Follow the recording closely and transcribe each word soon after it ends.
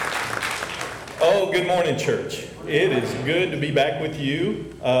Well, good morning, church. It is good to be back with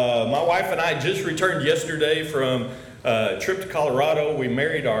you. My wife and I just returned yesterday from a trip to Colorado. We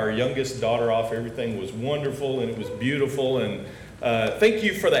married our youngest daughter off. Everything was wonderful and it was beautiful. And thank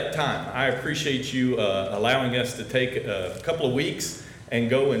you for that time. I appreciate you allowing us to take a couple of weeks and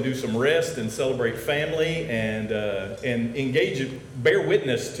go and do some rest and celebrate family and engage, bear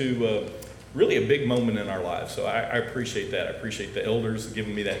witness to really a big moment in our lives. So I appreciate that. I appreciate the elders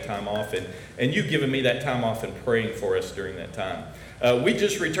giving me that time off and you giving me that time off and praying for us during that time. We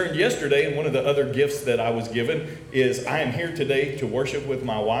just returned yesterday, and one of the other gifts that I was given is I am here today to worship with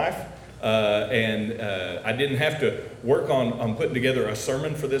my wife. I didn't have to work on putting together a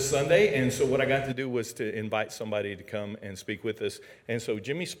sermon for this Sunday, and so what I got to do was to invite somebody to come and speak with us. And so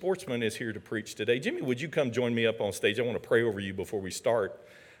Jimmy Sportsman is here to preach today. Jimmy, would you come join me up on stage? I want to pray over you before we start.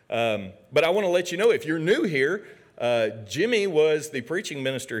 But I want to let you know, if you're new here, Jimmy was the preaching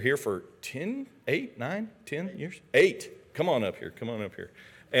minister here for 10 years? 8. Come on up here.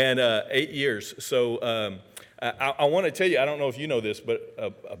 And 8 years. So I want to tell you, I don't know if you know this, but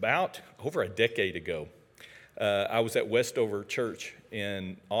about over a decade ago, I was at Westover Church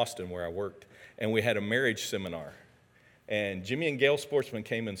in Austin where I worked, and we had a marriage seminar. And Jimmy and Gail Sportsman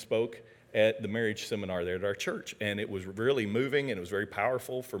came and spoke at the marriage seminar there at our church. And it was really moving, and it was very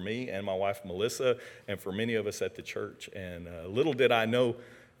powerful for me and my wife, Melissa, and for many of us at the church. And little did I know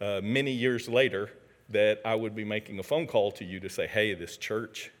many years later that I would be making a phone call to you to say, hey, this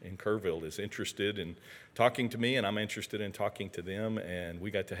church in Kerrville is interested in talking to me, and I'm interested in talking to them. And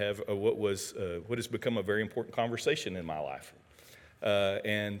we got to have what has become a very important conversation in my life.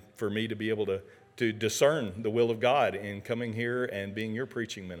 And for me to be able to discern the will of God in coming here and being your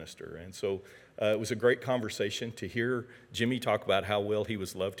preaching minister. And so it was a great conversation to hear Jimmy talk about how well he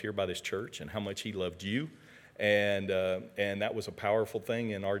was loved here by this church and how much he loved you. And that was a powerful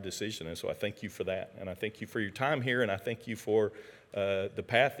thing in our decision. And so I thank you for that. And I thank you for your time here. And I thank you for the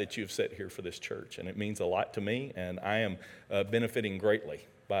path that you've set here for this church. And it means a lot to me. And I am benefiting greatly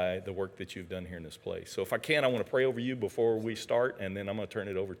by the work that you've done here in this place. So if I can, I want to pray over you before we start, and then I'm going to turn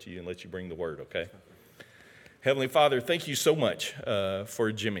it over to you and let you bring the word, okay? Heavenly Father, thank you so much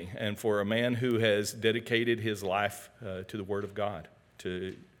for Jimmy and for a man who has dedicated his life to the Word of God,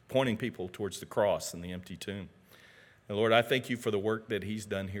 to pointing people towards the cross and the empty tomb. And Lord, I thank you for the work that he's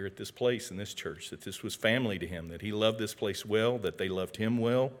done here at this place in this church, that this was family to him, that he loved this place well, that they loved him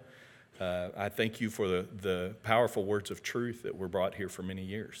well. I thank you for the powerful words of truth that were brought here for many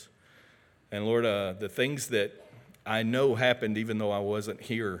years. And Lord, the things that I know happened even though I wasn't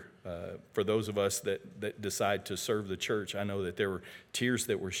here, for those of us that decide to serve the church, I know that there were tears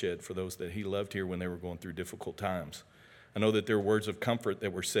that were shed for those that he loved here when they were going through difficult times. I know that there were words of comfort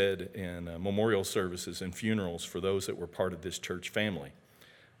that were said in memorial services and funerals for those that were part of this church family.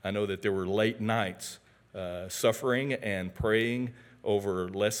 I know that there were late nights suffering and praying over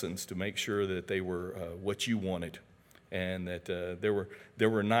lessons to make sure that they were what you wanted, and that there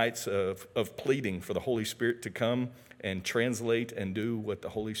were nights of pleading for the Holy Spirit to come and translate and do what the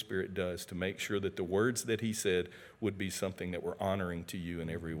Holy Spirit does to make sure that the words that he said would be something that were honoring to you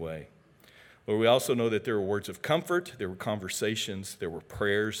in every way. Lord, we also know that there were words of comfort, there were conversations, there were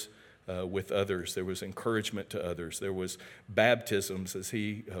prayers with others, there was encouragement to others, there was baptisms as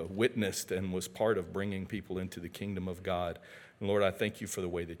he witnessed and was part of bringing people into the kingdom of God. And Lord, I thank you for the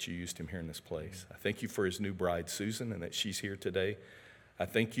way that you used him here in this place. I thank you for his new bride, Susan, and that she's here today. I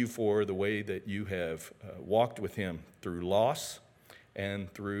thank you for the way that you have walked with him through loss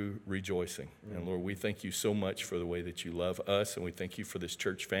and through rejoicing. And Lord, we thank you so much for the way that you love us, and we thank you for this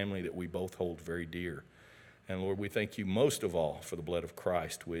church family that we both hold very dear. And Lord, we thank you most of all for the blood of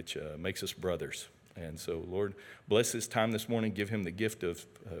Christ, which makes us brothers. And so, Lord, bless his time this morning. Give him the gift of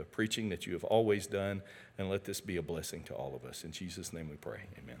preaching that you have always done, and let this be a blessing to all of us. In Jesus' name we pray.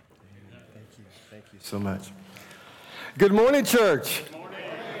 Amen. Thank you so much. Good morning, church. Good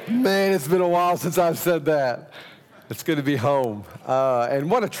morning. Man, it's been a while since I've said that. It's good to be home. And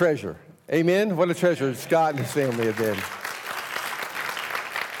what a treasure. Amen? What a treasure Scott and his family have been.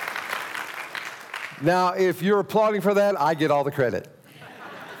 Now, if you're applauding for that, I get all the credit.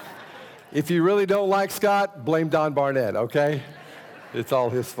 If you really don't like Scott, blame Don Barnett, okay? It's all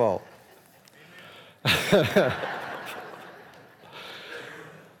his fault.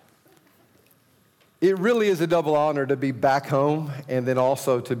 It really is a double honor to be back home and then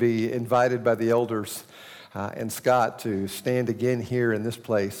also to be invited by the elders and Scott to stand again here in this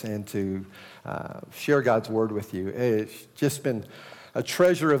place and to share God's word with you. It's just been a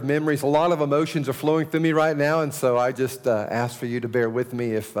treasure of memories. A lot of emotions are flowing through me right now, and so I just ask for you to bear with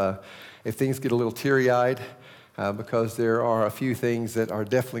me if things get a little teary-eyed. because there are a few things that are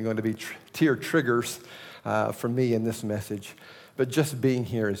definitely going to be tear triggers for me in this message. But just being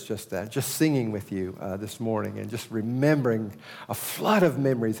here is just that, just singing with you this morning and just remembering a flood of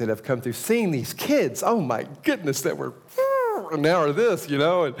memories that have come through. Seeing these kids, oh my goodness, that were, and now are this, you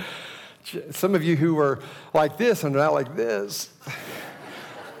know. And some of you who were like this and not like this.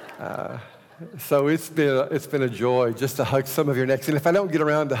 So it's been a joy just to hug some of your necks. And if I don't get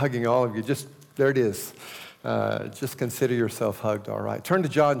around to hugging all of you, just there it is. Just consider yourself hugged, all right? Turn to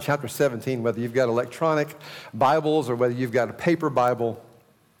John chapter 17, whether you've got electronic Bibles or whether you've got a paper Bible.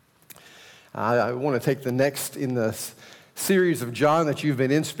 I want to take the next in the series of John that you've been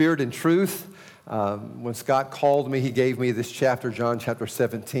in spirit and truth. When Scott called me, he gave me this chapter, John chapter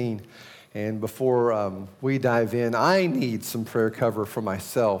 17. And before we dive in, I need some prayer cover for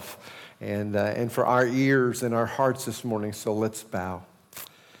myself and for our ears and our hearts this morning, so let's bow.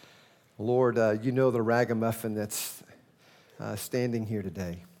 Lord, you know the ragamuffin that's standing here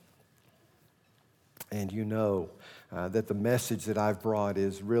today. And you know that the message that I've brought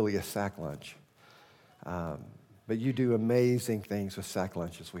is really a sack lunch. But you do amazing things with sack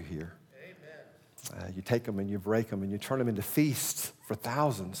lunches, we hear. Amen. You take them and you break them and you turn them into feasts for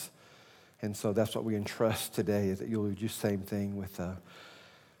thousands. And so that's what we entrust today, is that you'll do the same thing with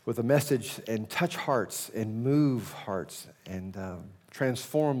a message and touch hearts and move hearts and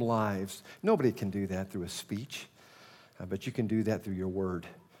transform lives. Nobody can do that through a speech, but you can do that through your word.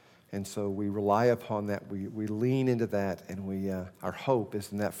 And so we rely upon that. We lean into that, and our hope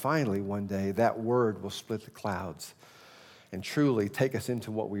is in that finally one day that word will split the clouds and truly take us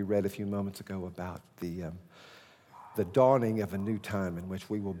into what we read a few moments ago about the dawning of a new time in which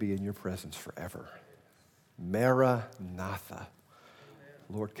we will be in your presence forever. Maranatha.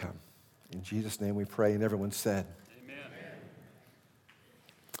 Lord, come. In Jesus' name we pray, and everyone said, Amen.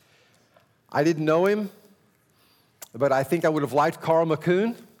 I didn't know him, but I think I would have liked Carl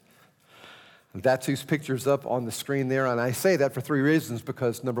McCoon. That's whose picture's up on the screen there, and I say that for three reasons,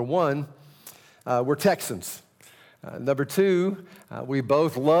 because number one, we're Texans. Number two, we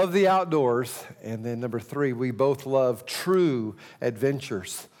both love the outdoors. And then number three, we both love true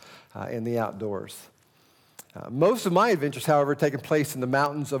adventures in the outdoors. Most of my adventures, however, taken place in the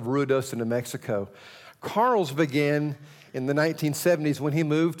mountains of Ruidoso, New Mexico. Carl's began in the 1970s when he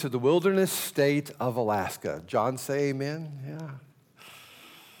moved to the wilderness state of Alaska. John, say amen? Yeah.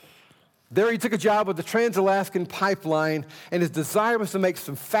 There he took a job with the Trans-Alaskan Pipeline, and his desire was to make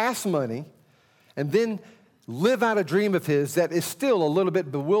some fast money and then live out a dream of his that is still a little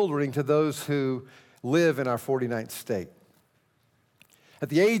bit bewildering to those who live in our 49th state. At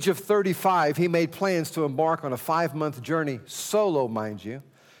the age of 35, he made plans to embark on a 5-month journey, solo, mind you,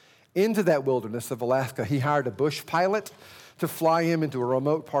 into that wilderness of Alaska. He hired a bush pilot to fly him into a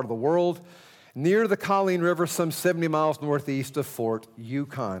remote part of the world, near the Colleen River, some 70 miles northeast of Fort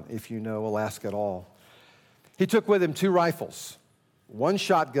Yukon, if you know Alaska at all. He took with him 2 rifles, 1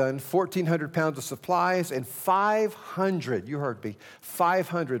 shotgun, 1,400 pounds of supplies, and 500, you heard me,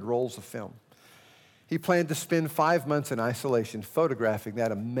 500 rolls of film. He planned to spend 5 months in isolation photographing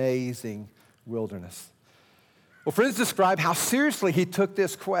that amazing wilderness. Well, friends describe how seriously he took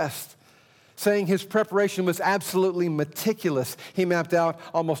this quest, saying his preparation was absolutely meticulous. He mapped out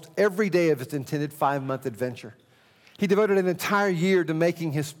almost every day of his intended 5-month adventure. He devoted an entire year to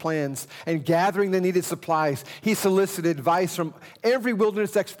making his plans and gathering the needed supplies. He solicited advice from every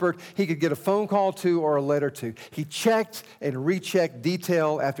wilderness expert he could get a phone call to or a letter to. He checked and rechecked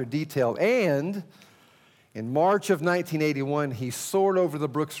detail after detail. And in March of 1981, he soared over the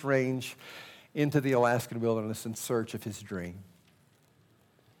Brooks Range into the Alaskan wilderness in search of his dream.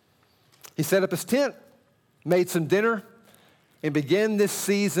 He set up his tent, made some dinner, and began this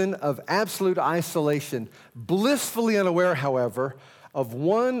season of absolute isolation, blissfully unaware, however, of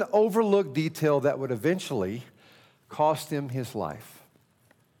one overlooked detail that would eventually cost him his life.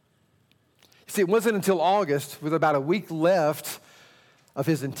 You see, it wasn't until August, with about a week left of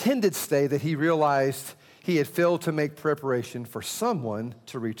his intended stay, that he realized he had failed to make preparation for someone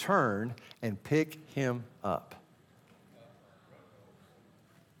to return and pick him up.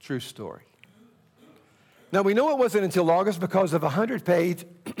 True story. Now, we know it wasn't until August because of a 100-page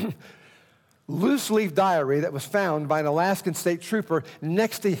loose-leaf diary that was found by an Alaskan state trooper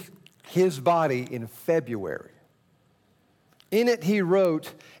next to his body in February. In it, he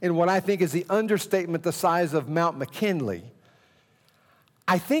wrote, in what I think is the understatement the size of Mount McKinley,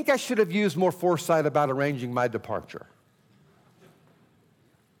 I think I should have used more foresight about arranging my departure.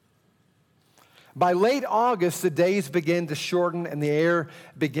 By late August, the days began to shorten and the air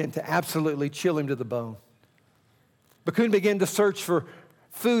began to absolutely chill him to the bone. McCoon began to search for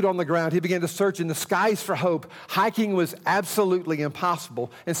food on the ground. He began to search in the skies for hope. Hiking was absolutely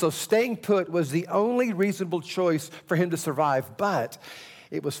impossible, and so staying put was the only reasonable choice for him to survive. But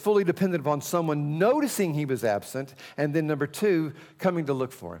it was fully dependent upon someone noticing he was absent, and then number two, coming to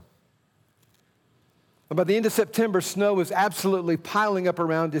look for him. And by the end of September, snow was absolutely piling up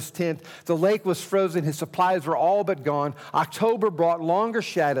around his tent. The lake was frozen. His supplies were all but gone. October brought longer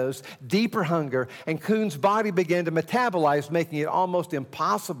shadows, deeper hunger, and Kuhn's body began to metabolize, making it almost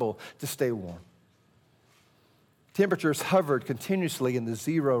impossible to stay warm. Temperatures hovered continuously in the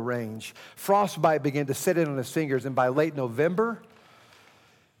 0 range. Frostbite began to set in on his fingers, and by late November,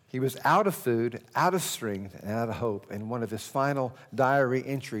 he was out of food, out of strength, and out of hope. And one of his final diary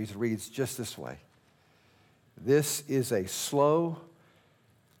entries reads just this way: "This is a slow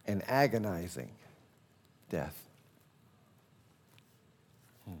and agonizing death."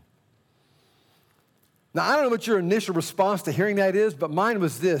 Now, I don't know what your initial response to hearing that is, but mine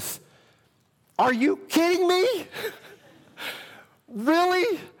was this: are you kidding me?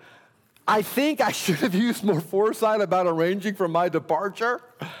 Really? I think I should have used more foresight about arranging for my departure.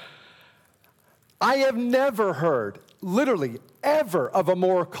 I have never heard, literally ever, of a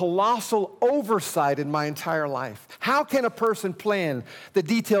more colossal oversight in my entire life. How can a person plan the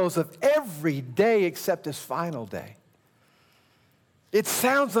details of every day except his final day? It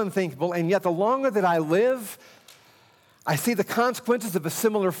sounds unthinkable, and yet the longer that I live, I see the consequences of a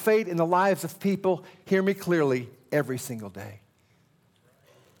similar fate in the lives of people, hear me clearly, every single day.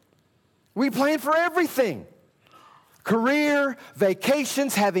 We plan for everything. Career,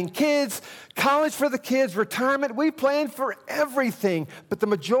 vacations, having kids, college for the kids, retirement. We plan for everything, but the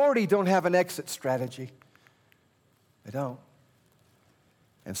majority don't have an exit strategy. They don't.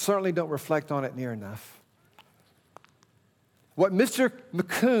 And certainly don't reflect on it near enough. What Mr.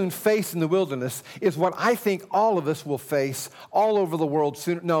 McCoon faced in the wilderness is what I think all of us will face all over the world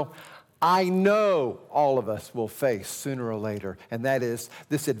sooner. No, I know all of us will face sooner or later, and that is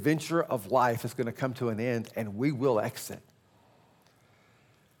this adventure of life is going to come to an end, and we will exit.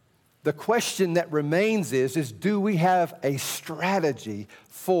 The question that remains is do we have a strategy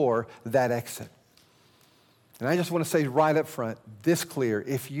for that exit? And I just want to say right up front, this clear: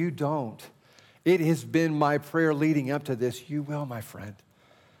 if you don't, it has been my prayer leading up to this, you will, my friend.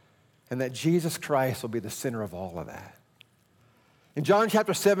 And that Jesus Christ will be the center of all of that. In John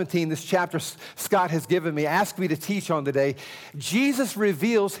chapter 17, this chapter Scott has given me, asked me to teach on today, Jesus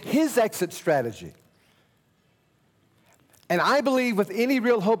reveals his exit strategy. And I believe with any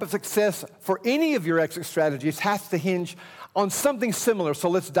real hope of success for any of your exit strategies has to hinge on something similar. So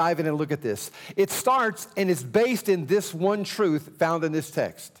let's dive in and look at this. It starts and is based in this one truth found in this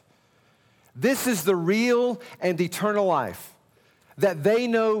text. This is the real and eternal life, that they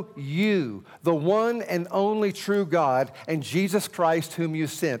know you, the one and only true God, and Jesus Christ whom you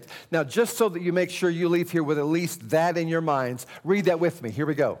sent. Now, just so that you make sure you leave here with at least that in your minds, read that with me. Here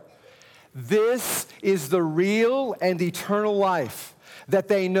we go. This is the real and eternal life, that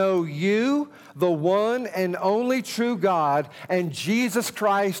they know you, the one and only true God, and Jesus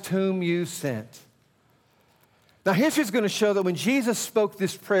Christ whom you sent. Now, history is going to show that when Jesus spoke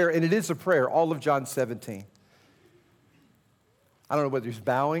this prayer, and it is a prayer, all of John 17, I don't know whether he's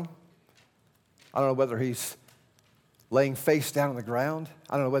bowing. I don't know whether he's laying face down on the ground.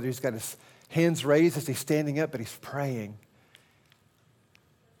 I don't know whether he's got his hands raised as he's standing up, but he's praying.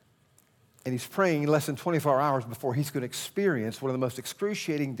 And he's praying less than 24 hours before he's going to experience one of the most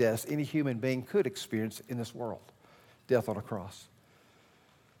excruciating deaths any human being could experience in this world: death on a cross.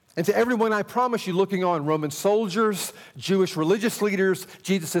 And to everyone, I promise you, looking on, Roman soldiers, Jewish religious leaders,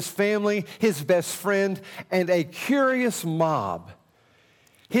 Jesus' family, his best friend, and a curious mob,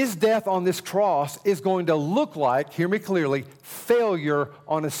 his death on this cross is going to look like, hear me clearly, failure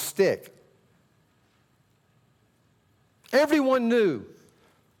on a stick. Everyone knew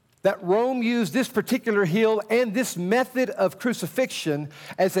that Rome used this particular hill and this method of crucifixion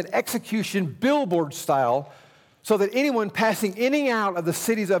as an execution billboard style, so that anyone passing in and out of the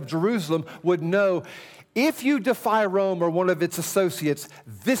cities of Jerusalem would know, if you defy Rome or one of its associates,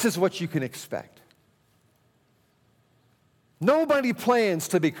 this is what you can expect. Nobody plans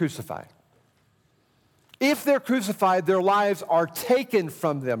to be crucified. If they're crucified, their lives are taken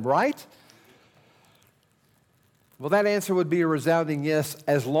from them, right? Well, that answer would be a resounding yes,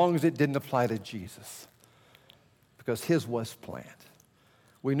 as long as it didn't apply to Jesus, because his was planned.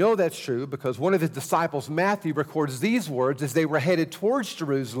 We know that's true because one of his disciples, Matthew, records these words as they were headed towards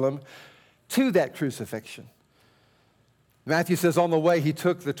Jerusalem to that crucifixion. Matthew says, on the way, he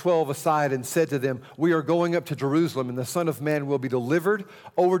took the 12 aside and said to them, "We are going up to Jerusalem, and the Son of Man will be delivered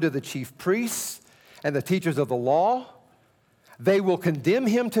over to the chief priests and the teachers of the law. They will condemn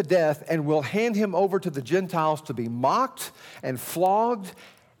him to death and will hand him over to the Gentiles to be mocked and flogged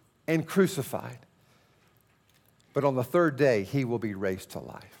and crucified. But on the third day, he will be raised to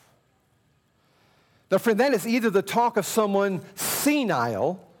life. Now, friend, that is either the talk of someone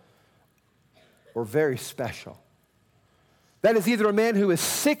senile or very special. That is either a man who is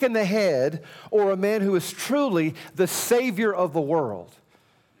sick in the head or a man who is truly the Savior of the world.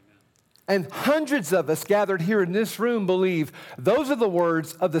 And hundreds of us gathered here in this room believe those are the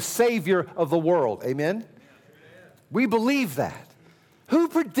words of the Savior of the world. Amen? We believe that. Who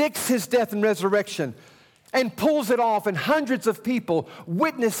predicts his death and resurrection and pulls it off, and hundreds of people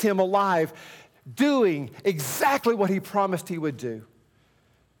witness him alive doing exactly what he promised he would do?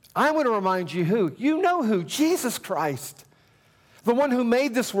 I want to remind you who. You know who. Jesus Christ. The one who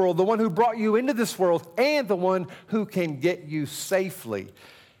made this world, the one who brought you into this world, and the one who can get you safely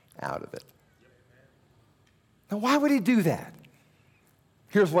out of it. Now, why would he do that?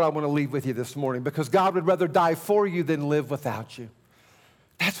 Here's what I want to leave with you this morning. Because God would rather die for you than live without you.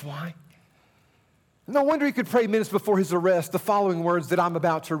 That's why. No wonder he could pray minutes before his arrest the following words that I'm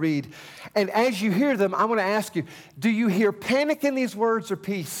about to read. And as you hear them, I want to ask you, do you hear panic in these words or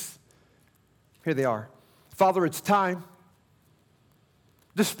peace? Here they are. Father, it's time.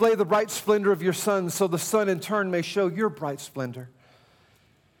 Display the bright splendor of your Son so the Son in turn may show your bright splendor.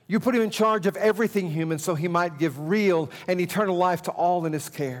 You put him in charge of everything human so he might give real and eternal life to all in his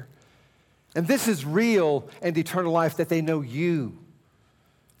care. And this is real and eternal life, that they know you,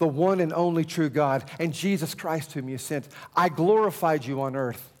 the one and only true God, and Jesus Christ whom you sent. I glorified you on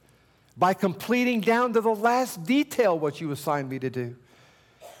earth by completing down to the last detail what you assigned me to do.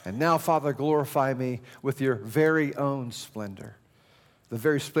 And now, Father, glorify me with your very own splendor, the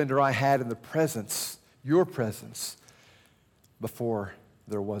very splendor I had in the presence, your presence, before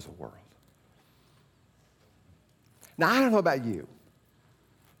there was a world. Now, I don't know about you,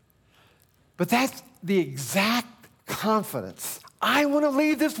 but that's the exact confidence I want to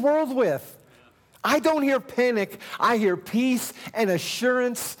leave this world with. I don't hear panic. I hear peace and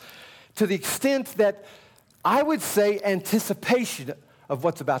assurance, to the extent that I would say anticipation of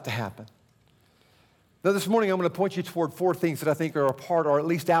what's about to happen. Now, this morning, I'm going to point you toward four things that I think are a part, or at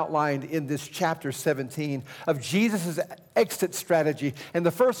least outlined in this chapter 17 of Jesus' exit strategy. And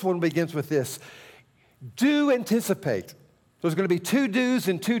the first one begins with this: do anticipate. There's going to be 2 do's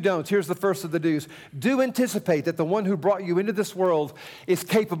and 2 don'ts. Here's the first of the do's. Do anticipate that the one who brought you into this world is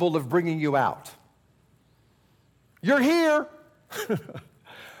capable of bringing you out. You're here.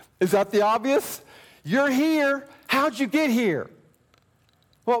 Is that the obvious? You're here. How'd you get here?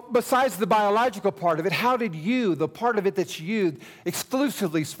 Well, besides the biological part of it, how did you, the part of it that's you,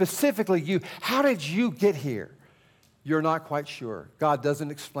 exclusively, specifically you, how did you get here? You're not quite sure. God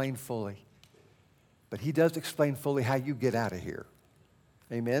doesn't explain fully. But he does explain fully how you get out of here.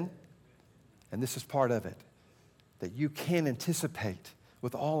 Amen? And this is part of it, that you can anticipate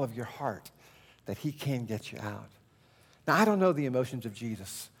with all of your heart that he can get you out. Now, I don't know the emotions of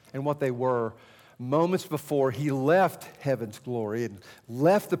Jesus and what they were moments before he left heaven's glory and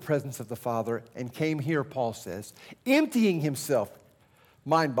left the presence of the Father and came here, Paul says, emptying himself,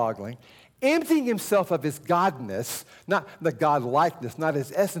 mind-boggling, emptying himself of his godness, not the God-likeness, not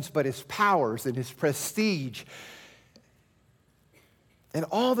his essence, but his powers and his prestige, and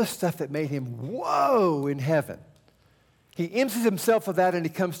all the stuff that made him whoa in heaven. He empties himself of that, and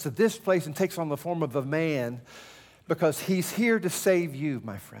he comes to this place and takes on the form of a man because he's here to save you,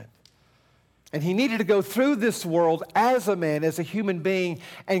 my friend. And he needed to go through this world as a man, as a human being,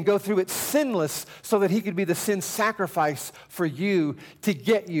 and go through it sinless so that he could be the sin sacrifice for you to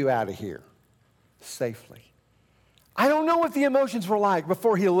get you out of here safely. I don't know what the emotions were like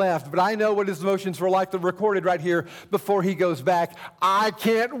before he left, but I know what his emotions were like. They're recorded right here before he goes back. I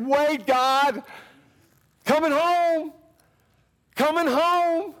can't wait, God. Coming home. Coming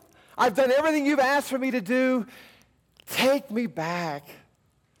home. I've done everything you've asked for me to do. Take me back.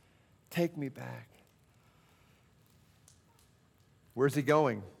 Take me back. Where's he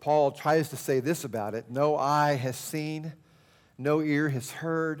going? Paul tries to say this about it: no eye has seen, no ear has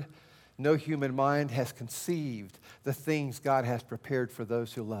heard, no human mind has conceived the things God has prepared for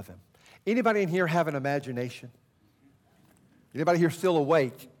those who love him. Anybody in here have an imagination? Anybody here still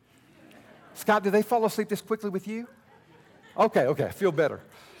awake? Scott, did they fall asleep this quickly with you? Okay, I feel better.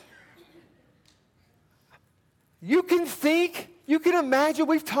 You can think, you can imagine.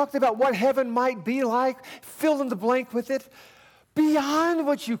 We've talked about what heaven might be like. Fill in the blank with it. Beyond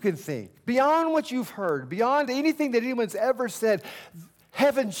what you can think, beyond what you've heard, beyond anything that anyone's ever said,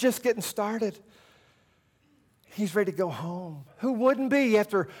 heaven's just getting started. He's ready to go home. Who wouldn't be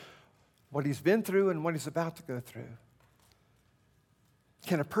after what he's been through and what he's about to go through?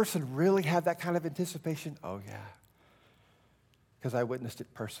 Can a person really have that kind of anticipation? Oh, yeah, because I witnessed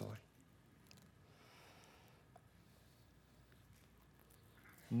it personally.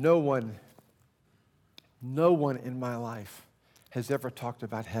 No one in my life has ever talked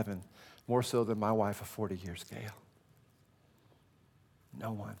about heaven more so than my wife of 40 years, Gail.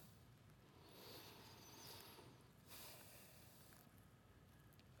 No one.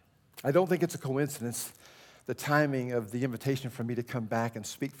 I don't think it's a coincidence, the timing of the invitation for me to come back and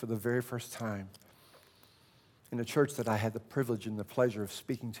speak for the very first time in a church that I had the privilege and the pleasure of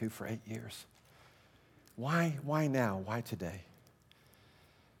speaking to for 8 years. Why now? Why today?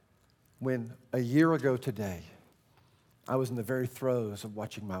 When a year ago today, I was in the very throes of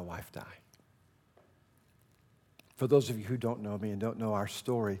watching my wife die. For those of you who don't know me and don't know our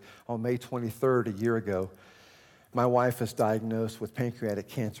story, on May 23rd, a year ago, my wife was diagnosed with pancreatic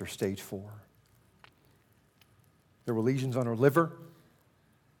cancer, stage 4. There were lesions on her liver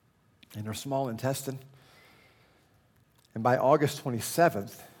and her small intestine. And by August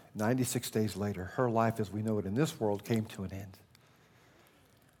 27th, 96 days later, her life as we know it in this world came to an end.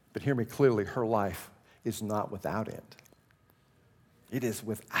 But hear me clearly, her life is not without end. It is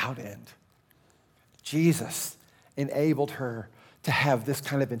without end. Jesus enabled her to have this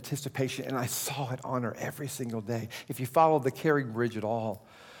kind of anticipation, and I saw it on her every single day. If you follow the Caring Bridge at all,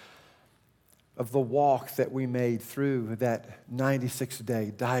 of the walk that we made through that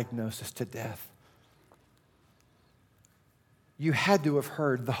 96-day diagnosis to death, you had to have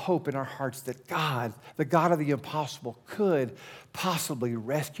heard the hope in our hearts that God, the God of the impossible, could possibly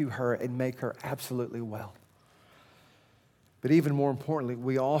rescue her and make her absolutely well. But even more importantly,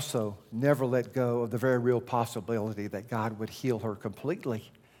 we also never let go of the very real possibility that God would heal her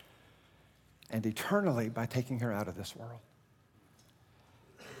completely and eternally by taking her out of this world.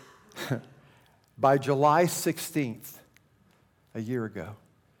 By July 16th, a year ago,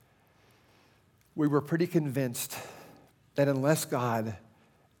 we were pretty convinced that unless God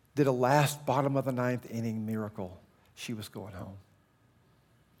did a last bottom of the ninth inning miracle, she was going home.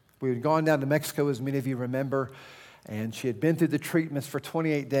 We had gone down to Mexico, as many of you remember, and she had been through the treatments for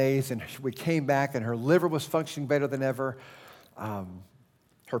 28 days, and we came back, and her liver was functioning better than ever.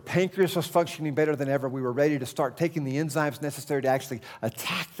 Her pancreas was functioning better than ever. We were ready to start taking the enzymes necessary to actually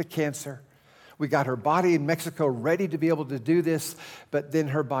attack the cancer. We got her body in Mexico ready to be able to do this, but then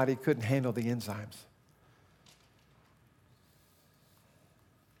her body couldn't handle the enzymes.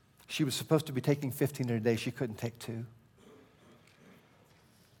 She was supposed to be taking 15 a day. She couldn't take 2.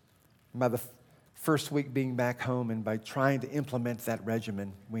 By the first week being back home and by trying to implement that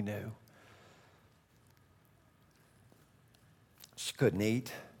regimen, we knew. She couldn't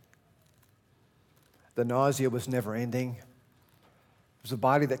eat. The nausea was never ending. It was a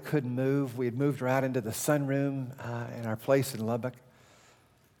body that couldn't move. We had moved her out into the sunroom in our place in Lubbock.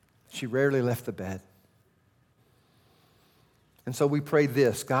 She rarely left the bed. And so we prayed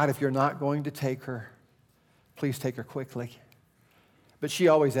this: God, if you're not going to take her, please take her quickly. But she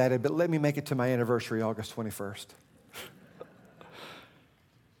always added, but let me make it to my anniversary, August 21st.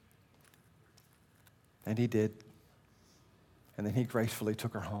 And he did. And then he gracefully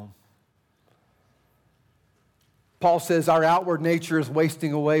took her home. Paul says our outward nature is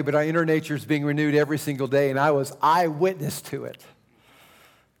wasting away, but our inner nature is being renewed every single day. And I was eyewitness to it.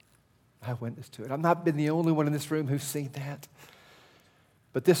 Eyewitness to it. I've not been the only one in this room who's seen that.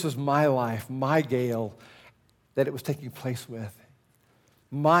 But this was my life, my Gail, that it was taking place with.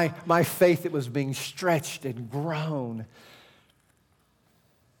 My faith that was being stretched and grown.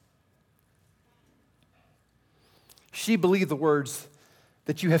 She believed the words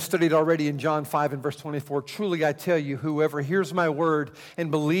that you have studied already in John 5 and verse 24. Truly I tell you, whoever hears my word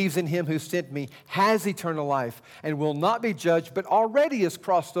and believes in him who sent me has eternal life and will not be judged, but already is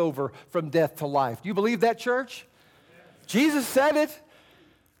crossed over from death to life. Do you believe that, church? Yes. Jesus said it.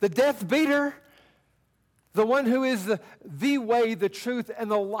 The death beater, the one who is the way, the truth, and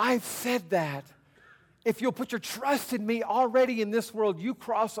the life said that. If you'll put your trust in me already in this world, you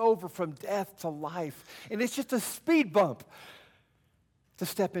cross over from death to life. And it's just a speed bump to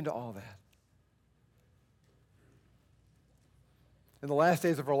step into all that. In the last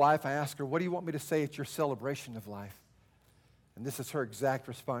days of her life, I asked her, what do you want me to say at your celebration of life? And this is her exact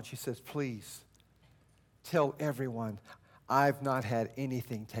response. She says, please tell everyone I've not had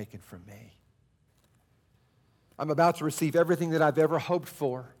anything taken from me. I'm about to receive everything that I've ever hoped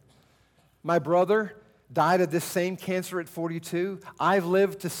for. My brother died of this same cancer at 42. I've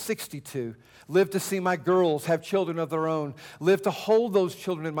lived to 62. Lived to see my girls have children of their own. Lived to hold those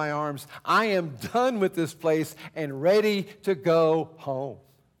children in my arms. I am done with this place and ready to go home.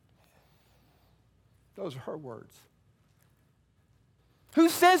 Those are her words. Who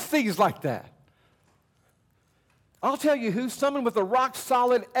says things like that? I'll tell you who, someone with a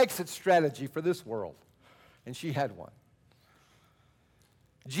rock-solid exit strategy for this world. And she had one.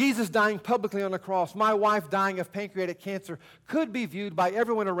 Jesus dying publicly on the cross, my wife dying of pancreatic cancer, could be viewed by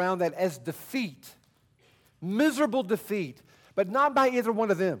everyone around that as defeat, miserable defeat, but not by either one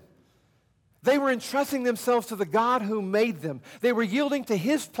of them. They were entrusting themselves to the God who made them. They were yielding to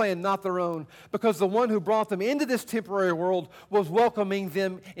His plan, not their own, because the one who brought them into this temporary world was welcoming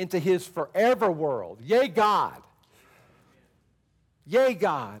them into His forever world. Yea, God. Yea,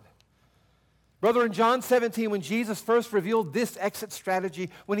 God. Brother, in John 17, when Jesus first revealed this exit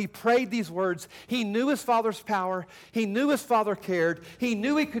strategy, when He prayed these words, He knew His Father's power. He knew His Father cared. He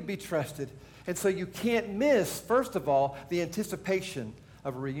knew He could be trusted. And so you can't miss, first of all, the anticipation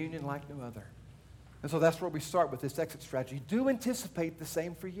of a reunion like no other. And so that's where we start with this exit strategy. Do anticipate the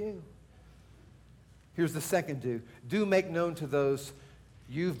same for you. Here's the second do. Do make known to those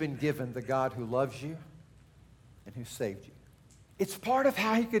you've been given the God who loves you and who saved you. It's part of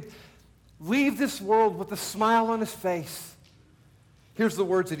how He could leave this world with a smile on His face. Here's the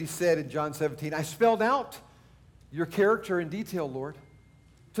words that He said in John 17. I spelled out your character in detail, Lord,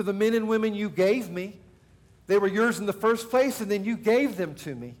 to the men and women you gave me. They were yours in the first place, and then you gave them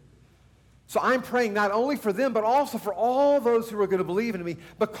to me. So I'm praying not only for them, but also for all those who are going to believe in me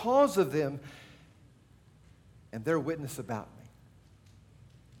because of them and their witness about me.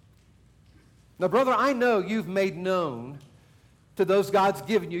 Now, brother, I know you've made known to those God's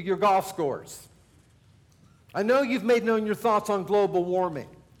given you your golf scores. I know you've made known your thoughts on global warming.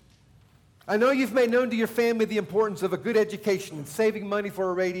 I know you've made known to your family the importance of a good education and saving money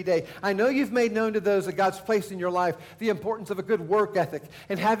for a rainy day. I know you've made known to those that God's placed in your life the importance of a good work ethic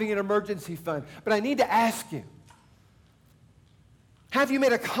and having an emergency fund. But I need to ask you, have you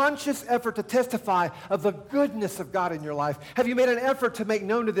made a conscious effort to testify of the goodness of God in your life? Have you made an effort to make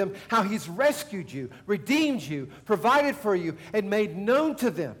known to them how He's rescued you, redeemed you, provided for you, and made known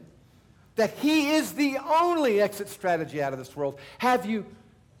to them that He is the only exit strategy out of this world? Have you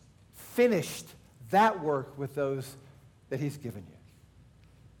finished that work with those that He's given you?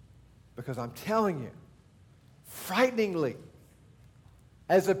 Because I'm telling you, frighteningly,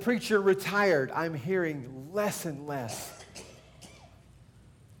 as a preacher retired, I'm hearing less and less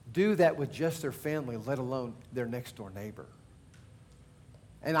do that with just their family, let alone their next door neighbor.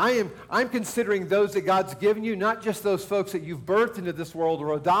 And I'm considering those that God's given you, not just those folks that you've birthed into this world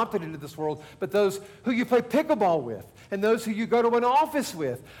or adopted into this world, but those who you play pickleball with and those who you go to an office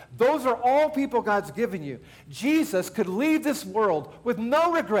with. Those are all people God's given you. Jesus could leave this world with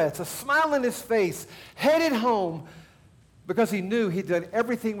no regrets, a smile on His face, headed home, because He knew He'd done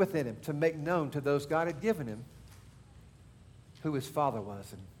everything within Him to make known to those God had given Him who His Father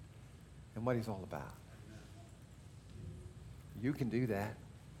was and what He's all about. You can do that.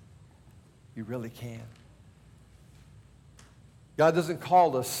 You really can. God doesn't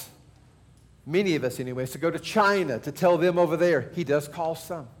call us, many of us anyways, to go to China to tell them over there. He does call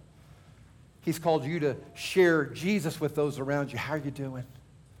some. He's called you to share Jesus with those around you. How are you doing?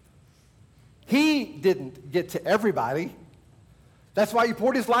 He didn't get to everybody. That's why He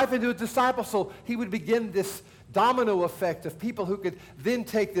poured His life into His disciples, so He would begin this domino effect of people who could then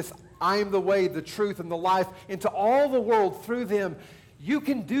take this I am the way, the truth, and the life into all the world through them. You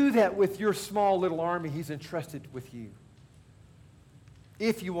can do that with your small little army He's entrusted with you.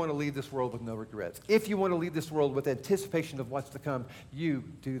 If you want to leave this world with no regrets, if you want to leave this world with anticipation of what's to come, you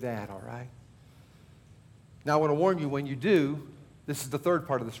do that, all right? Now, I want to warn you, when you do, this is the third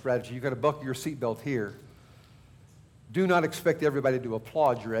part of the strategy. You've got to buckle your seatbelt here. Do not expect everybody to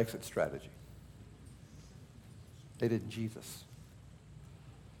applaud your exit strategy. They didn't Jesus.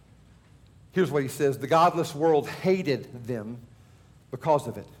 Here's what He says. The godless world hated them because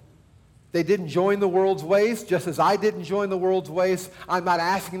of it. They didn't join the world's ways, just as I didn't join the world's ways. I'm not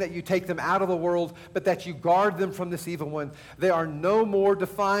asking that you take them out of the world, but that you guard them from this evil one. They are no more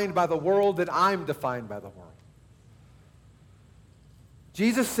defined by the world than I'm defined by the world.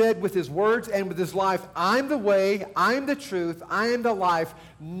 Jesus said with His words and with His life, I'm the way, I'm the truth, I am the life.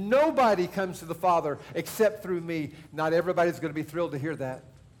 Nobody comes to the Father except through me. Not everybody's going to be thrilled to hear that.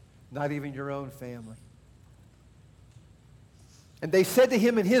 Not even your own family. And they said to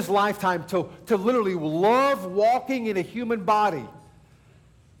Him in His lifetime to literally love walking in a human body,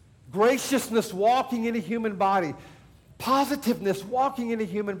 graciousness walking in a human body, positiveness walking in a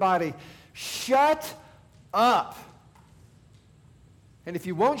human body. Shut up. And if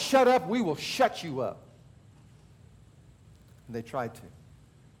you won't shut up, we will shut you up. And they tried to.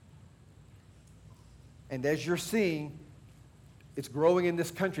 And as you're seeing, it's growing in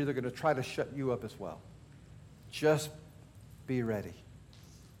this country. They're going to try to shut you up as well. Just be ready.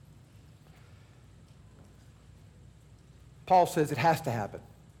 Paul says it has to happen.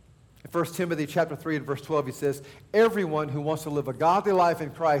 In 1 Timothy chapter 3 and verse 12, he says, everyone who wants to live a godly life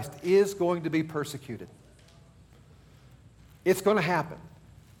in Christ is going to be persecuted. It's going to happen.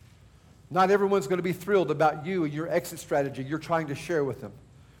 Not everyone's going to be thrilled about you and your exit strategy you're trying to share with them,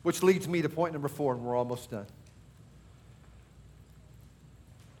 which leads me to point number 4, and we're almost done.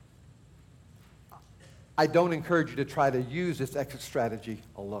 I don't encourage you to try to use this exit strategy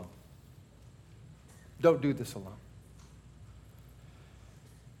alone. Don't do this alone.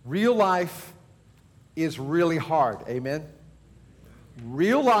 Real life is really hard. Amen?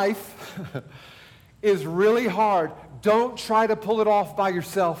 Real life is really hard. Don't try to pull it off by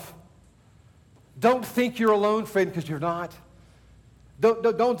yourself. Don't think you're alone, friend, because you're not.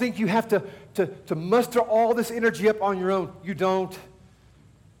 Don't think you have to muster all this energy up on your own. You don't.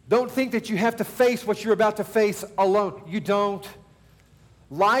 Don't think that you have to face what you're about to face alone. You don't.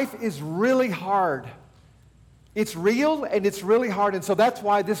 Life is really hard. It's real and it's really hard. And so that's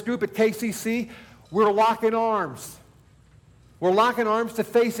why this group at KCC, we're locking arms. We're locking arms to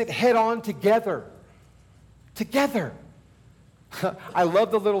face it head on together. Together. I love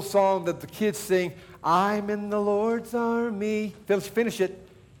the little song that the kids sing, I'm in the Lord's army. Let's finish it.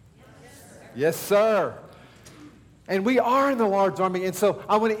 Yes, sir. And we are in the Lord's army. And so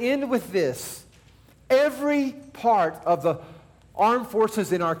I want to end with this. Every part of the armed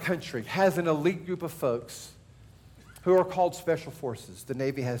forces in our country has an elite group of folks who are called Special Forces. The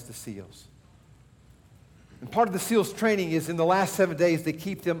Navy has the SEALs. And part of the SEALs training is in the last 7 days, they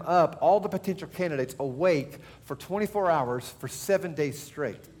keep them up, all the potential candidates, awake for 24 hours for 7 days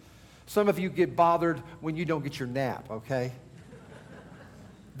straight. Some of you get bothered when you don't get your nap, okay?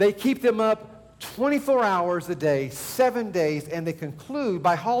 They keep them up 24 hours a day, 7 days, and they conclude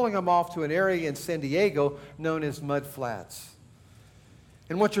by hauling them off to an area in San Diego known as Mud Flats.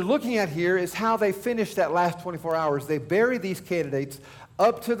 And what you're looking at here is how they finish that last 24 hours. They bury these candidates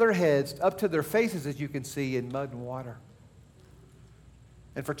up to their heads, up to their faces, as you can see, in mud and water.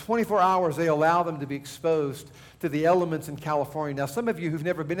 And for 24 hours, they allow them to be exposed to the elements in California. Now, some of you who've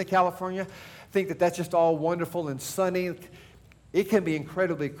never been to California think that that's just all wonderful and sunny. It can be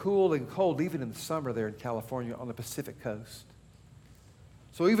incredibly cool and cold, even in the summer there in California on the Pacific coast.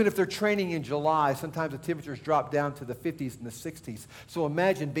 So even if they're training in July, sometimes the temperatures drop down to the 50s and the 60s. So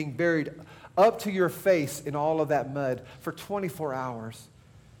imagine being buried up to your face in all of that mud for 24 hours.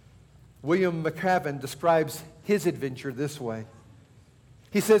 William McCraven describes his adventure this way.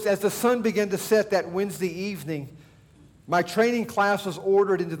 He says, as the sun began to set that Wednesday evening, my training class was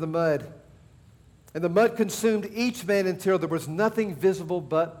ordered into the mud. And the mud consumed each man until there was nothing visible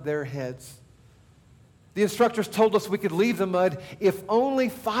but their heads. The instructors told us we could leave the mud if only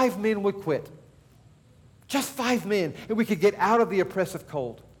 5 men would quit. Just 5 men, and we could get out of the oppressive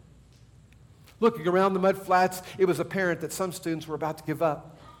cold. Looking around the mud flats, it was apparent that some students were about to give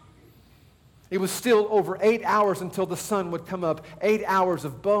up. It was still over 8 hours until the sun would come up, 8 hours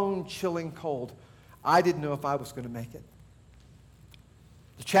of bone-chilling cold. I didn't know if I was going to make it.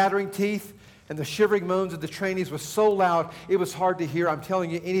 The chattering teeth and the shivering moans of the trainees were so loud, it was hard to hear, I'm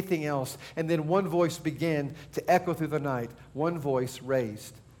telling you, anything else. And then one voice began to echo through the night. One voice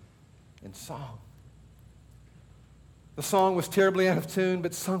raised in song. The song was terribly out of tune,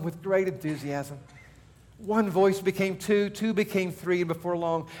 but sung with great enthusiasm. One voice became 2, 2 became 3, and before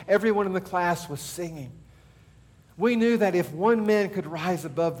long, everyone in the class was singing. We knew that if one man could rise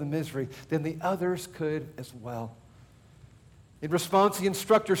above the misery, then the others could as well. In response, the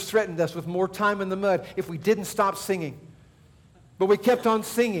instructors threatened us with more time in the mud if we didn't stop singing. But we kept on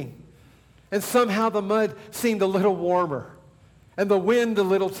singing, and somehow the mud seemed a little warmer, and the wind a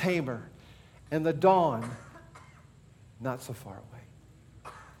little tamer, and the dawn not so far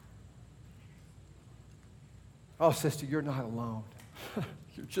away. Oh, sister, you're not alone.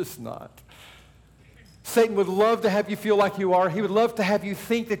 You're just not. Satan would love to have you feel like you are. He would love to have you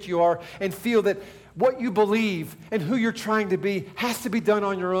think that you are and feel that what you believe and who you're trying to be has to be done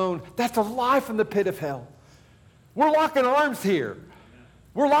on your own. That's a lie from the pit of hell. We're locking arms here.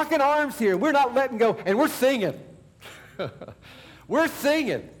 We're locking arms here. We're not letting go. And we're singing. We're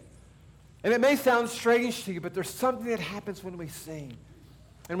singing. And it may sound strange to you, but there's something that happens when we sing.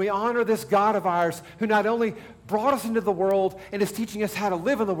 And we honor this God of ours who not only brought us into the world and is teaching us how to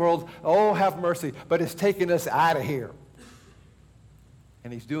live in the world, oh, have mercy, but is taking us out of here.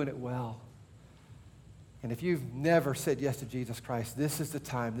 And he's doing it well. And if you've never said yes to Jesus Christ, this is the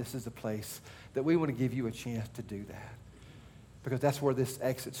time, this is the place that we want to give you a chance to do that. Because that's where this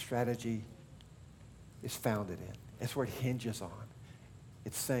exit strategy is founded in. That's where it hinges on.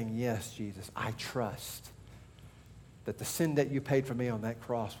 It's saying, yes, Jesus, I trust that the sin debt you paid for me on that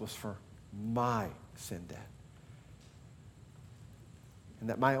cross was for my sin debt. and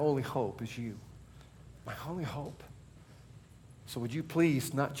that my only hope is you. My only hope. So would you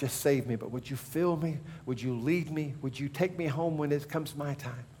please not just save me, but would you fill me? Would you lead me? Would you take me home when it comes my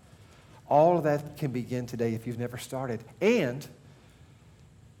time? All of that can begin today if you've never started. And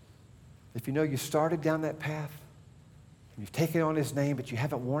if you know you started down that path, and you've taken on his name, but you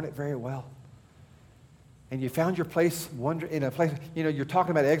haven't worn it very well, and you found your place in a place, you're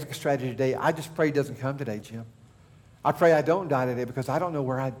talking about exit strategy today. I just pray it doesn't come today, Jim. I pray I don't die today because I don't know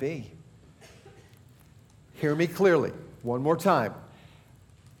where I'd be. Hear me clearly one more time.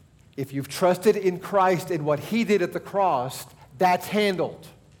 If you've trusted in Christ and what he did at the cross, that's handled.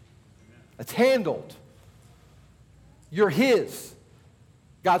 It's handled. You're his.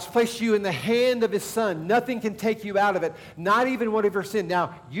 God's placed you in the hand of his son. Nothing can take you out of it, not even one of your sin.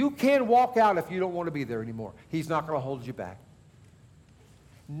 Now, you can walk out if you don't want to be there anymore. He's not going to hold you back.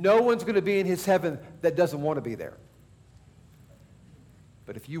 No one's going to be in his heaven that doesn't want to be there.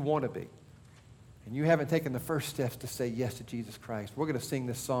 But if you want to be, and you haven't taken the first steps to say yes to Jesus Christ, we're going to sing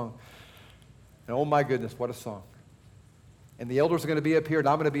this song. And oh my goodness, what a song. And the elders are going to be up here, and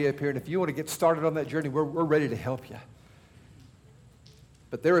I'm going to be up here. And if you want to get started on that journey, we're ready to help you.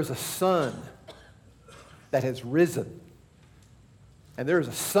 But there is a sun that has risen. And there is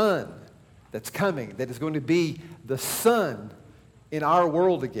a sun that's coming that is going to be the sun in our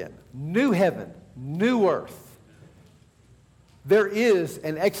world again. New heaven, new earth. There is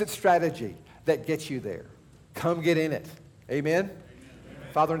an exit strategy that gets you there. Come get in it. Amen? Amen.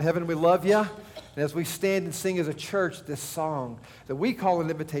 Father in heaven, we love you. And as we stand and sing as a church this song that we call an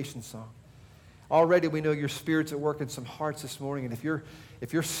invitation song, already we know your Spirit's at work in some hearts this morning. And if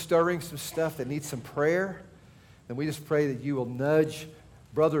you're stirring some stuff that needs some prayer, then we just pray that you will nudge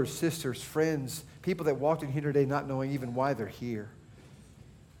brothers, sisters, friends, people that walked in here today not knowing even why they're here.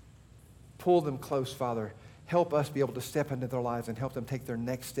 Pull them close, Father. Help us be able to step into their lives and help them take their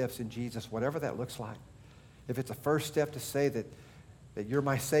next steps in Jesus, whatever that looks like. If it's a first step to say that you're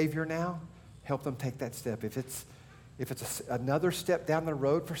my Savior now, help them take that step. If it's another step down the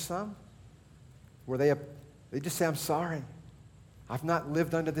road for some, where they just say, I'm sorry. I've not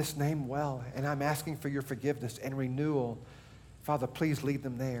lived under this name well, and I'm asking for your forgiveness and renewal. Father, please lead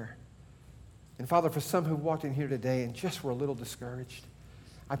them there. And Father, for some who walked in here today and just were a little discouraged,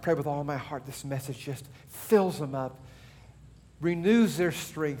 I pray with all my heart this message just fills them up, renews their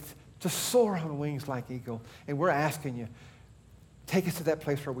strength to soar on wings like eagle. And we're asking you, take us to that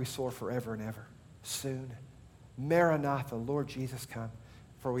place where we soar forever and ever, soon. Maranatha, Lord Jesus, come.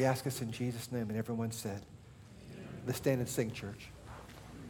 For we ask us in Jesus' name. And everyone said, let's stand and sing, church.